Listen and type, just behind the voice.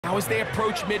Now, as they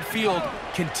approach midfield,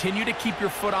 continue to keep your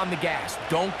foot on the gas.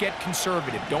 Don't get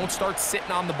conservative. Don't start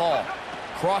sitting on the ball.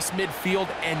 Cross midfield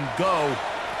and go.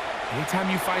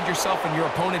 Anytime you find yourself on your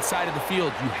opponent's side of the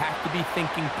field, you have to be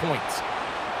thinking points.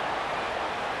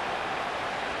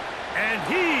 And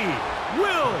he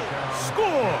will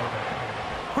score.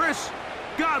 Chris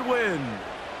Godwin.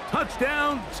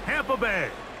 Touchdown, Tampa Bay.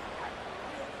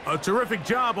 A terrific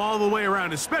job all the way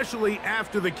around, especially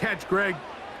after the catch, Greg,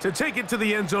 to take it to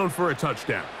the end zone for a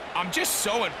touchdown. I'm just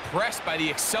so impressed by the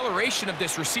acceleration of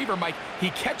this receiver, Mike. He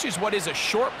catches what is a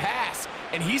short pass,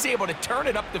 and he's able to turn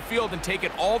it up the field and take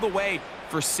it all the way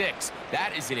for 6.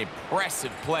 That is an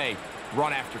impressive play,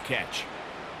 run after catch.